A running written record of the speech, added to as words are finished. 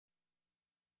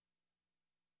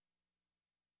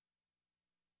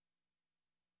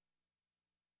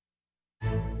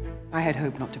I had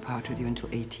hoped not to part with you until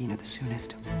 18 at the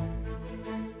soonest.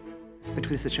 But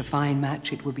with such a fine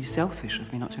match, it would be selfish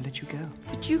of me not to let you go.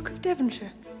 The Duke of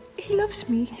Devonshire. He loves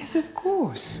me. Yes, of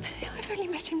course. I've only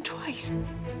met him twice.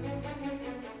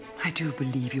 I do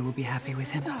believe you will be happy with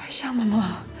him. Oh, I shall,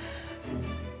 Mamma.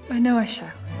 I know I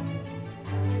shall.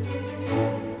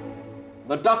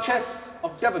 The Duchess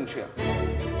of Devonshire.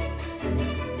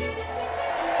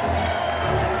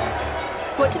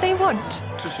 What do they want?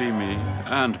 To see me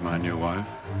and my new wife.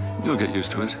 You'll get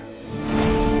used to it.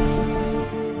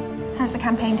 How's the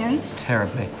campaign going?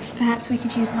 Terribly. Perhaps we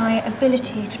could use my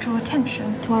ability to draw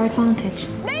attention to our advantage.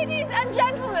 Ladies and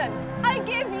gentlemen, I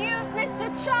give you Mr.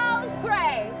 Charles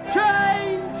Grey.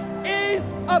 Change is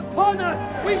upon us.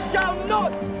 We shall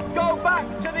not go back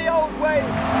to the old ways.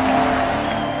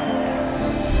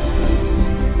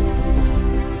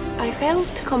 I fail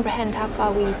to comprehend how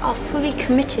far we are fully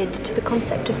committed to the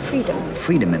concept of freedom.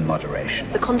 Freedom in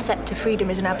moderation. The concept of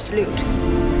freedom is an absolute.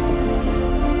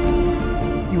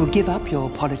 You will give up your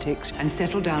politics and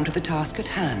settle down to the task at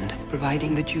hand,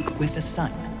 providing the Duke with a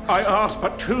son. I ask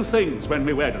but two things when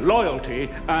we wed, loyalty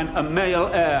and a male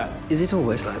heir. Is it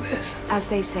always like this? As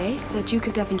they say, the Duke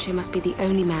of Devonshire must be the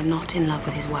only man not in love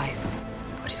with his wife.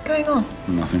 What is going on?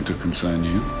 Nothing to concern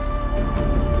you.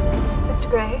 Mr.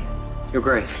 Grey? Your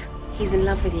Grace. He's in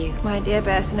love with you. My dear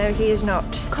Bess, no, he is not.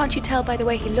 Can't you tell by the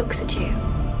way he looks at you?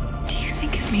 Do you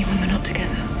think of me when we're not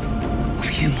together? Of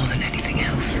you more than anything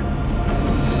else?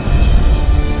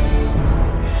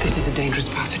 This is a dangerous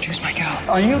path to choose, my girl.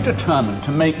 Are you determined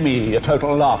to make me a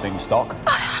total laughingstock?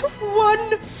 I have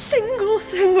one single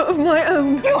thing of my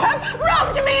own. You have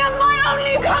robbed me of my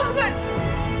only comfort!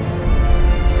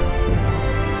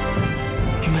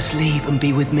 You must leave and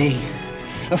be with me.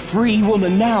 A free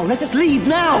woman now. Let us leave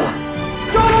now!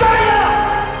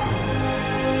 Georgiana!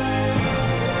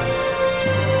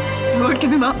 You won't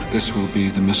give him up? This will be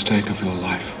the mistake of your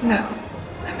life. No.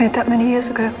 I made that many years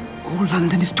ago. All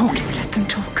London is talking. Let them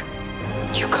talk.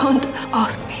 You can't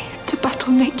ask me to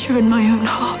battle nature in my own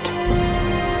heart.